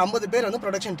 200 பேரில் ஒரு 50 பேர் வந்து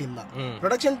ப்ரொடக்ஷன் டீம் தான்.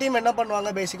 ப்ரொடக்ஷன் டீம் என்ன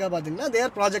பண்ணுவாங்க பேசிக்காக பார்த்தீங்கன்னா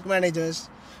தேர் ப்ராஜெக்ட் மேனேஜர்ஸ்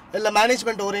இல்லை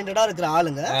மேனேஜ்மெண்ட் ஓரியன்டாக இருக்கிற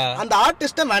ஆளுங்க அந்த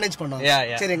ஆர்டிஸ்ட்டை மேனேஜ்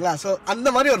பண்ணுவாங்க. சரிங்களா? ஸோ அந்த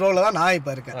மாதிரி ஒரு ரோலில் தான் நான்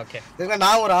இப்போ இருக்கேன். சரிங்களா?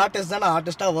 நான் ஒரு ஆர்டிஸ்ட் தான். நான்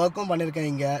ஆர்டிஸ்ட்டாக ஒர்க்கும் பண்ணியிருக்கேன்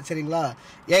இங்கே. சரிங்களா?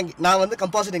 நான் வந்து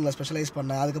கம்போசிட்டிங்கில் ஸ்பெஷலைஸ்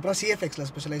பண்ணேன், அதுக்கப்புறம் சிஎஃப்எக்ஸில்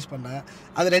ஸ்பெஷலைஸ் பண்ணேன்.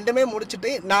 அது ரெண்டுமே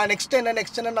முடிச்சுட்டு நான் நெக்ஸ்ட்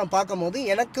என்ன நான் பார்க்கும்போது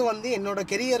எனக்கு வந்து என்னோட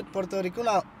கெரியர் பொறுத்த வரைக்கும்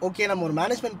நான் ஓகே நம்ம ஒரு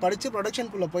மேனேஜ்மெண்ட் படித்து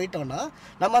ப்ரொடக்ஷனுக்குள்ளே போயிட்டோம்னா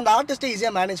நம்ம அந்த ஆர்டிஸ்ட்டை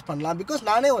ஈஸியாக மேனேஜ் பண்ணலாம். பிகாஸ்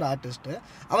நானே ஒரு ஆர்டிஸ்ட்டு,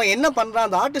 அவன் என்ன பண்ணுறான்,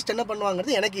 அந்த ஆர்டிஸ்ட் என்ன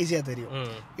பண்ணுவாங்கிறது எனக்கு ஈஸியாக தெரியும்.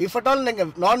 இஃப் அட் ஆல்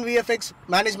நீங்கள் நான் விஎஃப்எக்ஸ்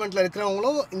மேனேஜ்மெண்ட்டில்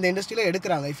இருக்கிறவங்களும் இந்த இண்டஸ்ட்ரியில்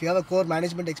எடுக்கிறாங்க. If you have a core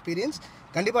management experience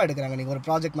கண்டிப்பாக எடுக்கிறாங்க. நீங்கள் ஒரு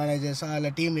ப்ராஜெக்ட் மேனேஜர்ஸாக இல்லை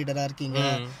டீம் லீடராக இருக்கீங்க,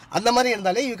 அந்த மாதிரி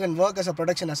இருந்தாலே you can work as a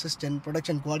production assistant,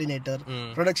 production coordinator,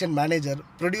 production manager,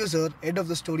 producer, head of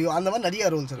the studio, அந்த மாதிரி நிறைய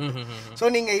ரோல்ஸ் இருக்கு. ஸோ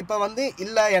நீங்கள் இப்போ வந்து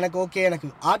இல்லை எனக்கு ஓகே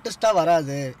எனக்கு ஆர்டிஸ்ட்டாக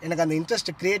வராது, எனக்கு அந்த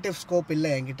இன்ட்ரெஸ்ட் கிரியேட்டிவ் ஸ்கோப்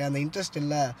இல்லை, என்கிட்ட அந்த இன்ட்ரெஸ்ட்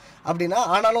இல்லை அப்படின்னா,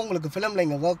 ஆனாலும் உங்களுக்கு ஃபிலிமில்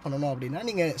இங்கே ஒர்க் பண்ணணும் அப்படின்னா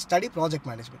நீங்கள் ஸ்டடி ப்ராஜெக்ட்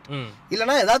மேனேஜ்மெண்ட்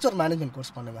இல்லைனா ஏதாச்சும் ஒரு மேனேஜ்மெண்ட்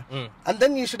கோர்ஸ் பண்ணுங்க. And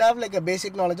then you should have like a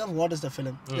basic knowledge of what is the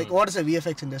film, like what is a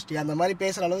VFX industry. அந்த மாதிரி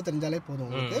பேசுகிற அளவு தெரிஞ்சாலே போதும்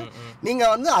உங்களுக்கு. நீங்கள்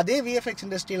வந்து அதே விஎஃப்எக்ஸ்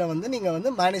இண்டஸ்ட்ரியில் வந்து நீங்கள் வந்து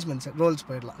மேனேஜ்மெண்ட் ரோல்ஸ்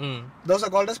போயிடலாம். Those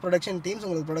are called as production teams.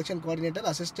 உங்களுக்கு production coordinator,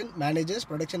 assistant managers,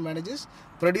 production managers,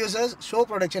 producers, show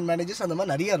production managers, அந்த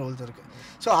மாதிரி நிறைய ரோல்ஸ் இருக்குது.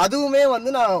 ஸோ அதுவுமே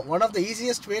வந்து நான் one of the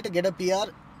easiest way to get a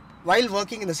PR while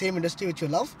working in the same industry which you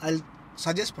love. I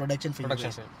suggest production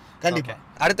field. கண்டிப்பாக.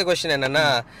 அடுத்த question என்னன்னா,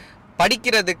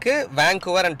 படிக்கிறதுக்கு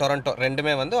வான்கூவர் அண்ட் டொரண்டோ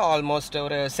ரெண்டுமே வந்து ஆல்மோஸ்ட்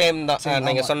ஒரு சேம் தான்.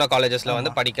 நீங்கள் சொன்ன காலேஜஸில்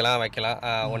வந்து படிக்கலாம் வைக்கலாம்.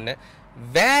 ஒன்று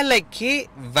வேலைக்கு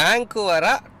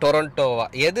வான்கூவரா டொரண்டோவா,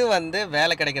 எது வந்து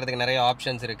வேலை கிடைக்கிறதுக்கு நிறைய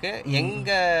ஆப்ஷன்ஸ் இருக்கு, எங்க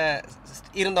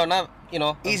இருந்தோம்னா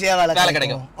ஈஸியாக வேலை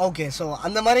கிடைக்கும்? ஓகே, ஸோ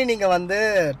அந்த மாதிரி நீங்கள் வந்து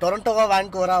டொரண்டோவா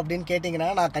வான்கூவரா அப்படின்னு கேட்டிங்கன்னா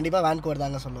நான் கண்டிப்பாக வான்கூவர்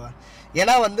தாங்க சொல்லுவேன்.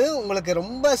 ஏன்னா வந்து உங்களுக்கு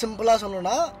ரொம்ப சிம்பிளாக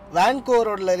சொல்லணும்னா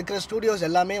வான்கூவரோட இருக்கிற ஸ்டூடியோஸ்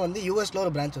எல்லாமே வந்து யூஎஸில்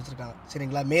ஒரு பிரான்ச் வச்சுருக்காங்க.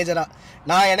 சரிங்களா? மேஜராக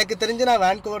நான் எனக்கு தெரிஞ்சு நான்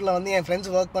வான்கூவரில் வந்து என்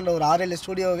ஃப்ரெண்ட்ஸ் ஒர்க் பண்ணுற ஒரு 6-7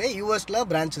 ஸ்டூடியோவே யூஎஸில்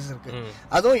பிரான்ச்சஸ் இருக்குது.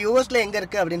 அதுவும் யூஎஸில் எங்கே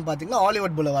இருக்குது அப்படின்னு பார்த்தீங்கன்னா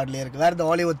ஹாலிவுட் புலவார்ட்லேயே இருக்குது. வேறு த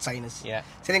ஹாலிவுட் சைனஸ்.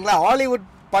 சரிங்களா? ஹாலிவுட்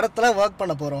படத்தில் ஒர்க்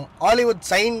பண்ண போகிறோம், ஹாலிவுட்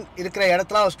சைன் இருக்கிற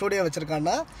இடத்துல ஒரு ஸ்டூடியோ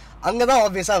வச்சுருக்காங்கன்னா அங்கே தான்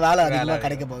ஆப்வியஸாக வேலை அதிகமாக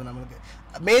கிடைக்க போகுது நம்மளுக்கு.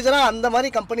 மேஜராக அந்த மாதிரி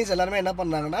கம்பெனிஸ் எல்லாருமே என்ன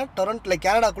பண்ணாங்கன்னா டொரண்டோல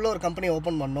கேனடாக்குள்ளே ஒரு கம்பெனி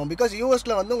ஓப்பன் பண்ணோம். பிகாஸ்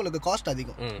யூஎஸில் வந்து உங்களுக்கு காஸ்ட்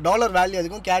அதிகம், டாலர் வேல்யூ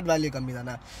அதிகம், கேட் வேல்யூ கம்மி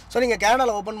தானே. ஸோ நீங்கள்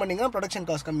கேனடாவில் ஓப்பன் பண்ணிங்கன்னா ப்ரொடக்ஷன்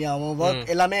காஸ்ட் கம்மியாகும்,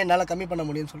 ஒர்க் எல்லாமே என்னால் கம்மி பண்ண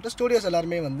முடியும்னு சொல்லிட்டு ஸ்டூடியோஸ்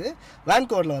எல்லாருமே வந்து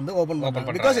வான்கூவரில் வந்து ஓப்பன்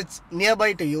பண்ணுவாங்க. Because it's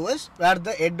nearby to US where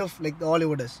the head of like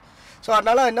Hollywood is. So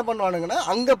அதனால என்ன பண்ணுவானுங்கன்னா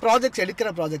அங்கே ப்ராஜெக்ட்ஸ் எடுக்கிற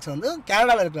ப்ராஜெக்ட்ஸ் வந்து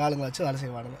கேனடாவில் இருக்கிற ஆளுங்க வச்சு வேலை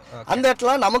செய்வானுங்க. அந்த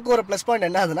இடத்துல நமக்கு ஒரு ப்ளஸ் பாயிண்ட்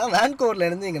என்ன ஆகுதுன்னா வான்கூவரில்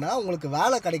இருந்தீங்கன்னா உங்களுக்கு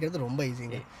வேலை கிடைக்கிறது ரொம்ப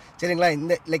ஈஸிங்க. சரிங்களா?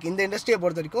 இந்த இண்டஸ்ட்ரியை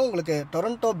பொறுத்த வரைக்கும் உங்களுக்கு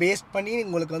டொரண்டோ பேஸ்ட் பண்ணி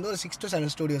உங்களுக்கு வந்து ஒரு 6 to 7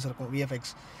 ஸ்டூடியோஸ் இருக்கும்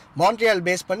விஎஃப்எக்ஸ். மான்ட்ரியால்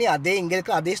பேஸ் பண்ணி இங்கே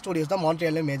இருக்கிற அதே ஸ்டூடியோஸ் தான்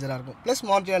மான்ட்ரியாலே மேஜராக இருக்கும். ப்ளஸ்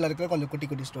மான்ட்ரியால் இருக்கிற கொஞ்சம் குட்டி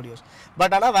குட்டி ஸ்டூடியோஸ்.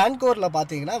 பட் ஆனால் வான்கூவரில்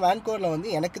பார்த்தீங்கன்னா வான்கூவரில் வந்து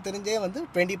எனக்கு தெரிஞ்சே வந்து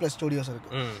 20+ ஸ்டூடியோஸ்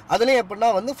இருக்குது. அதுலேயும்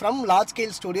எப்படின்னா வந்து from large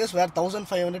scale studios where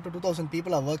 1500 to 2000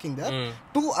 people are working there,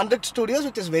 200 studios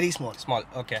which is very small.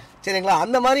 Okay. சரிங்களா?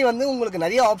 அந்த மாதிரி வந்து உங்களுக்கு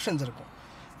நிறைய ஆப்ஷன்ஸ் இருக்கும்.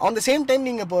 ஆன் த சேம் டைம்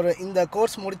நீங்கள் இப்போ இந்த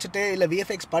கோர்ஸ் முடிச்சுட்டு இல்லை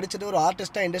விஎஃப்எக்ஸ் படிச்சுட்டு ஒரு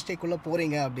ஆர்டிஸ்ட்டாக இண்டஸ்ட்ரிக்குள்ளே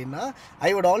போகிறீங்க அப்படின்னா I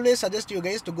would always suggest you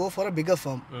guys to go for a bigger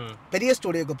firm. பெரிய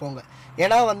ஸ்டூடியோக்கு போங்க.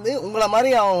 ஏன்னா வந்து உங்களை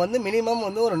மாதிரி அவன் வந்து மினிமம்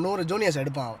வந்து ஒரு 100 ஜூனியர்ஸ்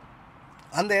எடுப்பான். அவன்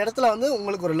அந்த இடத்துல வந்து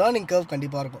உங்களுக்கு ஒரு லேர்னிங் கர்வ்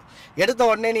கண்டிப்பாக இருக்கும். எடுத்த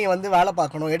உடனே நீ வந்து வேலை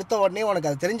பார்க்கணும், எடுத்த உடனே உனக்கு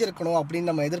அது தெரிஞ்சிருக்கணும் அப்படின்னு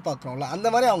நம்ம எதிர்பார்க்குறோம்ல, அந்த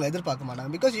மாதிரி அவங்க எதிர்பார்க்க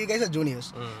மாட்டாங்க. Because you guys are juniors.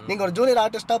 நீங்கள் ஒரு ஜூனியர்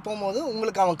ஆர்டிஸ்ட்டாக போகும்போது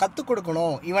உங்களுக்கு அவன் கற்றுக்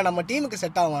கொடுக்கணும், இவன் நம்ம டீமுக்கு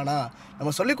செட் ஆவானா,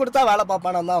 நம்ம சொல்லி கொடுத்தா வேலை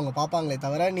பார்ப்பானா தான் அவங்க பார்ப்பாங்களே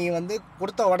தவிர நீ வந்து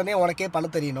கொடுத்த உடனே உனக்கே பண்ண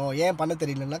தெரியணும், ஏன் பண்ண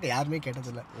தெரியலன்னா யாருமே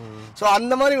கேட்டதில்லை. ஸோ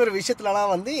அந்த மாதிரி ஒரு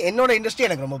விஷயத்துலலாம் வந்து என்னோட இண்டஸ்ட்ரி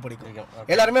எனக்கு ரொம்ப பிடிக்கும்.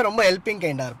 எல்லாருமே ரொம்ப ஹெல்பிங்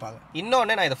கைண்டாக இருப்பாங்க.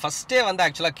 இன்னொன்று நான் இதை ஃபஸ்ட்டே வந்து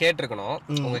ஆக்சுவலாக கேட்டிருக்கணும்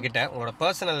உங்ககிட்ட, உங்களோட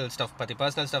பர்சனல் ஸ்டஃப் பற்றி.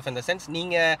 Personal stuff in the sense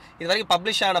நீங்க இது வரைக்கும்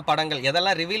பப்ளிஷ் ஆன படங்கள்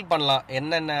எதெல்லாம் ரிவீல் பண்ணலாம்,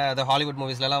 என்னென்ன அந்த ஹாலிவுட்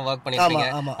மூவிஸ்ல எல்லாம் வொர்க்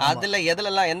பண்ணிருக்கீங்க, அதுல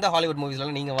எதெல்லாம் எந்த ஹாலிவுட் மூவிஸ்ல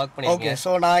நீங்க வொர்க் பண்ணிருக்கீங்க? ஓகே,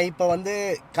 சோ நான் இப்போ வந்து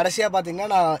கடைசியா பாத்தீங்கன்னா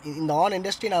நான் இந்த ஆன்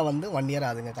இண்டஸ்ட்ரி நான் வந்து 1 year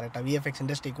ஆகுதுங்க கரெக்டா. விஎஃப்எக்ஸ்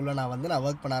இண்டஸ்ட்ரிக்குள்ள நான்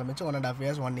ஒர்க் பண்ண ஆரம்பிச்சு 1.5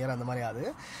 years 1 year அந்த மாதிரி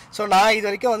ஆகுது. ஸோ நான் இது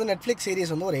வரைக்கும் வந்து நெட்ஃப்ளிக்ஸ்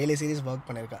சீரிஸ் வந்து ஒரு 7 சீரிஸ் ஒர்க்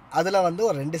பண்ணியிருக்கேன். அதில் வந்து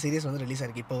ஒரு 2 சீரிஸ் வந்து ரிலீஸ்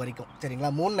ஆயிருக்கு இப்போ வரைக்கும்.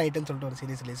 சரிங்களா? மூன் நைட்டுன்னு சொல்லிட்டு ஒரு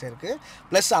சீரிஸ் ரிலீஸ் ஆயிருக்கு.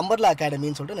 ப்ளஸ் அம்பர்லா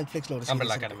அகாடமின்னு சொல்லிட்டு நெட்ஃப்ளிக்ஸ்ல ஒரு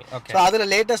சீரிஸ். ஸோ அதில்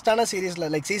லேட்டஸ்டான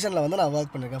சீரிஸ்ல லைக் சீசன்ல வந்து நான்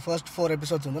ஒர்க் பண்ணியிருக்கேன். ஃபர்ஸ்ட் 4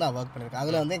 எபிசோட்ஸ் வந்து நான் ஒர்க் பண்ணியிருக்கேன்.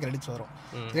 அதில் வந்து கிரெடிட்ஸ் வரும்.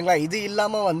 சரிங்களா? இது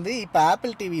இல்லாமல் வந்து இப்போ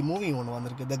ஆப்பிள் டிவி மூவி ஒன்று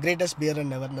வந்திருக்கு, த கிரேட்டஸ்ட் பியர்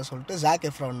அண்ட் எவர்னு சொல்லிட்டு ஜாக்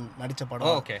எஃப்ரான் நடிச்ச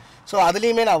படம். ஸோ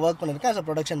அதுலேயுமே நான் ஒர்க் பண்ணியிருக்கேன் as a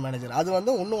ப்ரொடக்ஷன் மேனேஜர். அது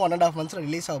வந்து இன்னும் 1.5 months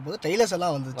ரிலீஸ் ஆக போது. ட்ரெய்லர்ஸ்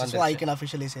எல்லாம் வந்துச்சு. So I can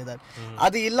officially say that.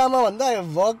 அது இல்லாமல் வந்து I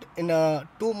have worked in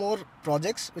 2 more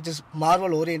projects which is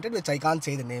Marvel oriented, which I can't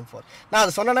say the name for. நான்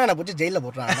அது சொன்னா என்ன பிடிச்சி ஜெயிலில்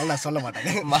போட்டுறாங்க, நான் சொல்ல மாட்டேன்.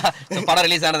 படம்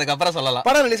ரிலீஸ் ஆனதுக்கு அப்புறம் சொல்லலாம்.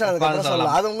 படம் ரிலீஸ் ஆனதுக்கு அப்புறம்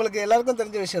சொல்லலாம். அது உங்களுக்கு எல்லாருக்கும்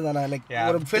தெரிஞ்ச விஷயம் தானே. லைக்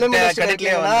ஒரு ஃபிலிம்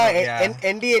எடுத்தீங்கன்னா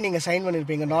NDA நீங்க சைன்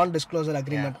பண்ணிருப்பீங்க, நான் டிஸ்க்ளோசர்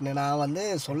அக்ரிமெண்ட்னு. நான் வந்து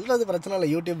சொல்றது பிரச்சனை இல்லை,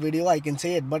 YouTube video I can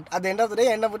say it. But அது என்ன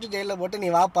என்ன பிடிச்சி ஜெயிலில் போட்டு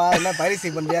நீ வாப்பா என்ன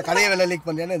பைரசி பண்றியா கதையை வேலை லீக்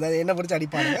பண்றியான்னு என்ன பிடிச்சி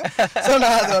அடிப்பாங்க. ஸோ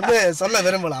நான் அது வந்து சொல்ல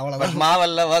விரும்பல. அவ்வளவுதான்.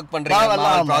 மாவல்ல ஒர்க்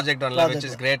பண்றீங்க, ப்ராஜெக்ட் ஒன்ல, which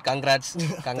is great. congrats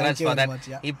for that.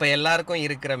 இப்போ எல்லாருக்கும்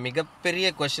இருக்கிற மிகப்பெரிய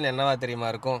क्वेश्चन என்னவா தெரியுமா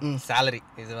இருக்கும்? salary.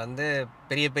 இது வந்து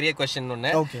பெரிய பெரிய क्वेश्चन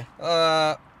ஒண்ணு.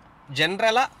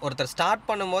 ஜெனரலா ஒருத்தர் ஸ்டார்ட்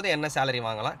பண்ணும்போது என்ன salary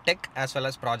வாங்கலாம், tech as well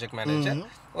as project manager,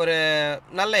 ஒரு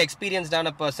நல்ல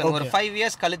எக்ஸ்பீரியன்ஸ்டான பர்சன் ஒரு 5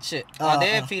 இயர்ஸ் கழிச்சு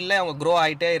அதே ஃபீல்ட்ல அவங்க க்ரோ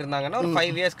ஆயிட்டே இருந்தாங்கன்னா ஒரு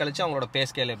 5 இயர்ஸ் கழிச்சு அவங்களோட பே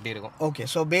ஸ்கேல் எப்படி இருக்கும்? ஓகே,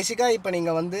 ஸோ பேசிக்கா இப்போ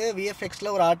நீங்க வந்து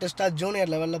விஎஃப்எக்ஸ்ல ஒரு ஆர்டிஸ்டா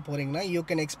ஜூனியர் லெவல்ல போறீங்கன்னா you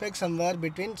can expect somewhere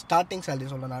between starting salary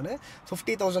சொல்றேன் நான்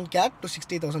 50,000 CAD to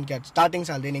 60,000 CAD starting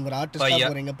salary நீங்க ஒரு ஆர்டிஸ்டா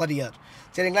போறீங்க per year.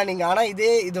 சரிங்களா? நீங்க ஆனா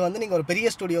இது வந்து நீங்க ஒரு பெரிய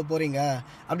ஸ்டுடியோ போறீங்க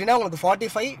அப்படின்னா உங்களுக்கு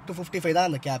 45 to 55 தான்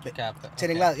அந்த கேப்.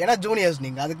 சரிங்களா? ஏன்னா ஜூனியர்ஸ்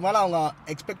நீங்க அதுக்கு மேல அவங்க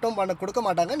எக்ஸ்பெக்டும் பண்ண கொடுக்க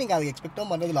மாட்டாங்க, நீங்க அதை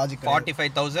எக்ஸ்பெக்டும் பண்றது logic.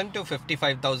 45,000 to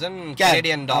 55,000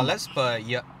 Canadian dollars per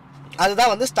year. அதுதான்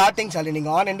வந்து ஸ்டார்டிங் சேலரி.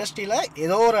 நீங்கள் ஆன் இண்டஸ்ட்ரியில்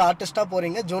ஏதோ ஒரு ஆர்டிஸ்ட்டாக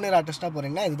போகிறீங்க, ஜூனியர் ஆர்டிஸ்ட்டாக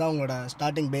போகிறீங்கன்னா இதுதான் உங்களோட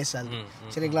ஸ்டார்டிங் பேஸ் சேலரி.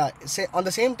 சரிங்களா? அந்த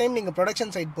சேம் டைம் நீங்கள்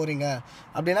ப்ரொடக்ஷன் சைட் போகிறீங்க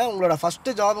அப்படின்னா உங்களோட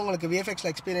ஃபஸ்ட்டு ஜாப் உங்களுக்கு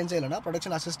விஎஃப்எக்ஸில் எக்ஸ்பீரியன்ஸே இல்லைனா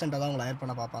ப்ரொடக்ஷன் அசிஸ்டண்ட்டாக தான் உங்களை ஹையர்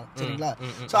பண்ண பார்ப்பாங்க. சரிங்களா?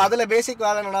 ஸோ அதில் பேசிக்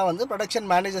வேலை என்னன்னா வந்து ப்ரொடக்ஷன்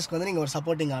மேனேஜர்ஸ்க்கு வந்து நீங்கள் ஒரு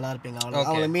சப்போர்ட்டிங் ஆளாக இருப்பீங்க.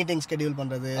 அவங்கள மீட்டிங் ஸ்கெடியூல்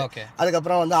பண்ணுறது,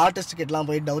 அதுக்கப்புறம் வந்து ஆர்டிஸ்ட் கிட்டலாம்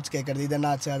போய் டவுட்ஸ் கேட்கறது, இது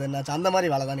என்னாச்சு அது என்னாச்சு அந்த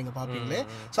மாதிரி வேலை தான் நீங்கள் பார்ப்பீங்களே.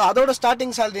 ஸோ அதோட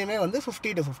ஸ்டார்டிங் சேலரியுமே வந்து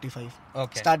 50 to 55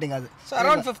 ஸ்டார்டிங். அது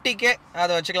அரௌண்ட் 50K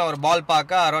அதை வச்சுக்கலாம். ஒரு பால்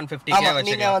பாக்க அரௌண்ட் 50K வச்சுக்கலாம்.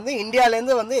 நீங்க வந்து இந்தியால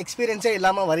இருந்து வந்து எக்ஸ்பீரியன்ஸே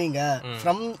இல்லாம வரீங்க,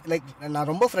 ஃப்ரம் லைக் நான்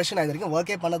ரொம்ப ஃப்ரெஷ் நான் இது வரைக்கும்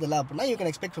ஒர்க்கே பண்ணது இல்ல அப்படின்னா you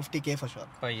can expect 50K for sure.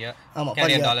 ஆமா,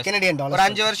 Canadian dollars. ஒரு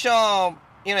 5 வருஷம்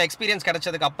எக்ஸ்பீரியன்ஸ்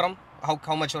கிடைச்சதுக்கு அப்புறம்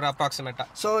how much ஒரு approximate?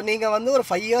 ஸோ நீங்கள் வந்து ஒரு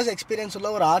 5 years எக்ஸ்பீரியன்ஸ் உள்ள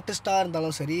ஒரு ஆர்டிஸ்டாக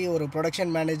இருந்தாலும் சரி, ஒரு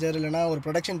ப்ரொடக்ஷன் மேனேஜர் இல்லைனா ஒரு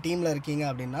ப்ரொடக்ஷன் டீமில் இருக்கீங்க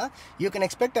அப்படின்னா you can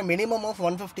expect a minimum of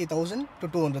 150,000 to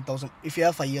 200,000 if you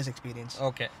have 5 years experience.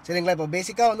 Okay, சரிங்களா? இப்போ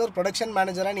பேசிக்காக வந்து ஒரு ப்ரொடக்ஷன்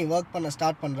மேனேஜராக நீ ஒர்க் பண்ண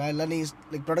ஸ்டார்ட் பண்ணுற, இல்லை நீ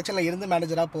லைக் ப்ரொடக்ஷனில் இருந்து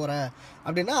மேனேஜராக போகிற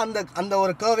அப்படின்னா அந்த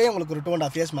ஒரு கர்வே உங்களுக்கு ஒரு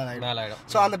 2.5 years மேலே ஆகிடும்.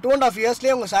 ஸோ அந்த 2.5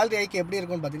 yearsலேயே உங்கள் சேலரி ஹைக் எப்படி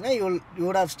இருக்கும்னு பார்த்தீங்கன்னா you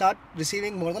would have start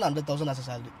receiving more than 100,000 as a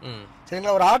salary.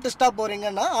 சரிங்களா? ஒரு ஆர்டிஸ்டாக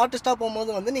போகிறீங்கன்னா ஆர்டிஸ்டாக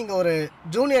போகும்போது வந்து நீங்கள் ஒரு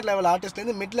junior level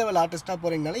ஆர்டிஸ்ட்லேருந்து mid level ஆர்டிஸ்டாக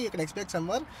போகிறீங்கனால you can expect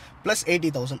somewhere plus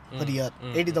 80,000 per year.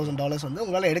 $80,000 வந்து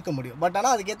உங்களால் எடுக்க முடியும். பட்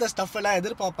ஆனால் அதுக்கேற்ற ஸ்டஃப் எல்லாம்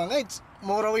எதிர்பார்ப்பாங்க. It's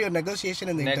more over your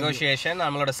negotiation,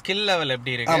 நம்மளோட ஸ்கில் லெவல்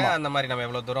எப்படி இருக்கு, அந்த மாதிரி நம்ம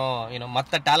எவ்வளோ தூரம்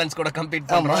மற்ற டேலண்ட்ஸ் கூட கம்பீட்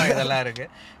பண்ணுறோம், இதெல்லாம் இருக்கு.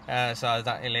 ஸோ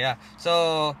அதுதான் இல்லையா? ஸோ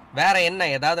வேற என்ன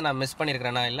ஏதாவது நான் மிஸ்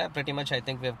பண்ணியிருக்கிறேன்னா? இல்லை, pretty much I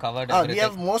think we have covered everything. We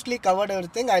have mostly covered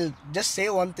everything. I'll just say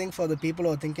one thing for the people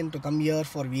who are thinking to come here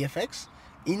for VFX.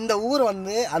 இந்த ஊர்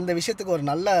வந்து அந்த விஷயத்துக்கு ஒரு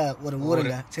நல்ல ஒரு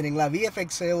ஊருங்க. சரிங்களா?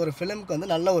 விஎஃப்எக்ஸ் ஒரு ஃபிலிம்க்கு வந்து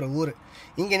நல்ல ஒரு ஊர்.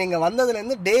 இங்கே நீங்கள்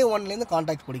வந்ததுலேருந்து டே 1லேருந்து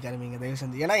கான்டாக்ட் பிடிக்க ஆரம்பிங்க தயவு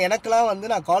செஞ்சு. ஏன்னா எனக்குலாம் வந்து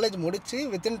நான் காலேஜ் முடிச்சு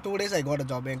within 2 days I got a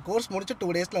job. N course முடிச்சு 2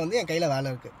 daysல வந்து என் கையில் வேலை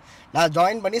இருக்குது. நான்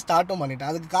ஜாயின் பண்ணி ஸ்டார்ட்டும்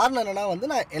பண்ணிட்டேன். அதுக்கு காரணம் என்னென்னா வந்து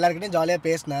நான் எல்லாருக்கிட்டையும் ஜாலியாக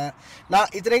பேசினேன். நான்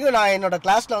இத்தனைக்கும் நான் என்னோட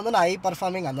கிளாஸில் வந்து நான்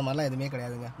பர்ஃபார்மிங் அந்த மாதிரிலாம் எதுவுமே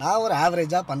கிடையாதுங்க. நான் ஒரு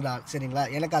ஆவரேஜாக பண்ணுறேன். சரிங்களா?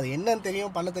 எனக்கு அது என்னன்னு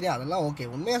தெரியும், பண்ண தெரியும், அதெல்லாம் ஓகே.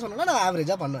 உண்மையாக சொன்னேன்னா நான்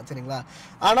ஆவரேஜாக பண்ணுவேன். சரிங்களா?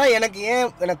 ஆனால் எனக்கு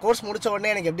எனக்கு கோர்ஸ் முடிச்ச உடனே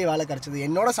எனக்கு எப்படி வேலை கிடைச்சது,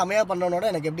 என்னோட சமையா பண்ணனோட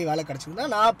எனக்கு எப்படி வேலை கிடைச்சதுன்னா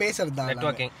நான் பேசுறது தான்.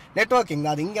 நெட்வொர்க்கிங்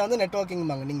தான். அது இங்கே வந்து நெட்வொர்க்கிங்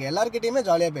பாங்க. நீங்கள் எல்லாருக்கிட்டையுமே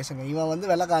ஜாலியாக பேசுங்க. இவன் வந்து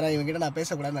வெள்ளக்காரன், இவங்க கிட்ட நான்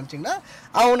பேசக்கூடாதுன்னு நினச்சிங்கன்னா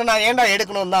அவனை நான் ஏன்டா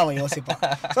எடுக்கணும்னு தான் அவன் யோசிப்பான்.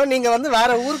 ஸோ நீங்கள் வந்து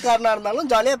வேற ஊருக்காரனாக இருந்தாலும்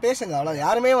ஜாலியாக பேசுங்க. அவ்வளோ,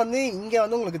 யாருமே வந்து இங்கே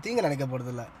வந்து உங்களுக்கு தீங்கு நினைக்க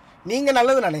போகிறது இல்லை. நீங்கள்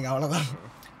நல்லது நினைங்க, அவ்வளோதான்.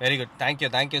 Very good,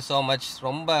 thank you so much.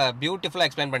 ரொம்ப பியூட்டிஃபுல்லாக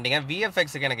எக்ஸ்பிளைன் பண்ணிட்டீங்க.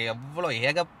 விஎஃப்எக்ஸுக்கு எனக்கு எவ்வளோ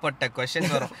ஏகப்பட்ட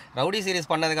கொஸ்டின்ஸ் வரும். ரவுடி சீரிஸ்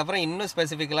பண்ணதுக்கப்புறம் இன்னும்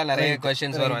ஸ்பெசிஃபிக்கலாக நிறைய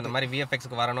கொஸ்டின்ஸ் வரும். இந்த மாதிரி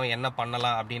விஎஃப்எக்ஸுக்கு வரணும், என்ன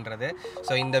பண்ணலாம் அப்படின்றது.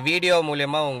 ஸோ இந்த வீடியோ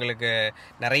மூலியமாக உங்களுக்கு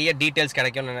நிறைய டீட்டெயில்ஸ்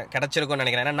கிடைச்சிருக்கும்னு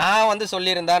நினைக்கிறேன். ஏன்னா நான் வந்து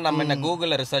சொல்லியிருந்தா நம்ம என்ன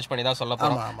கூகுளில் ரிசர்ச் பண்ணி தான் சொல்ல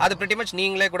போகிறோம். அது pretty much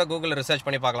நீங்களே கூட கூகுளில் ரிசர்ச்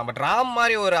பண்ணி பார்க்கலாம். பட் ராம்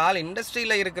மாதிரி ஒரு ஆள்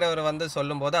இண்டஸ்ட்ரியில் இருக்கிறவர் வந்து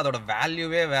சொல்லும்போது அதோட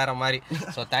வேல்யூவே வேற மாதிரி.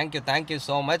 So thank you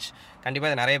so much.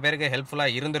 கண்டிப்பாக நிறைய பேருக்கு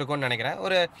ஹெல்ப்ஃபுல்லாக இருந்திருக்கும்னு நினைக்கிறேன்.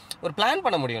 ஒரு பிளான்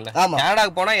பண்ண முடியும்ல,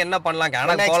 கனடாக்கு போனா என்ன பண்ணலாம்,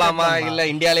 கனடா போலாமா இல்ல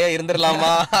இந்தியாலயே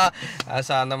இருந்துடலாமா,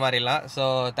 அந்த மாதிரிலாம். So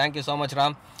thank you so much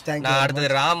Ram. நான் அடுத்தது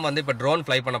ராம் வந்து இப்போ ட்ரோன்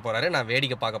ஃப்ளை பண்ண போறாரு, நான்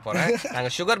வேடிக்கை பார்க்க போறேன்.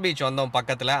 நாங்கள் சுகர் பீச் வந்தோம்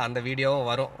பக்கத்தில், அந்த வீடியோவும்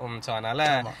வரும். ஸோ அதனால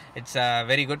it's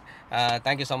very good.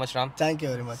 Thank you so much Ram. Thank you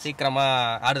very much. சீக்கிரமா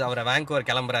அடுத்து அவர் வேங்கூவர்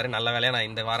கிளம்புறாரு. நல்ல வேலையா நான்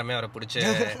இந்த வாரமே அவரை பிடிச்சி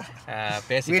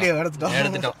பேசி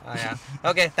எடுத்துட்டோம்.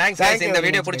 Okay, thanks. இந்த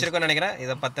வீடியோ பிடிச்சிருக்கும்னு நினைக்கிறேன்.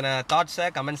 இதை பத்தின தாட்ஸை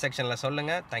கமெண்ட் செக்ஷன்ல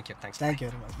சொல்லுங்க. Thank you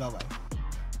very much. பாய்.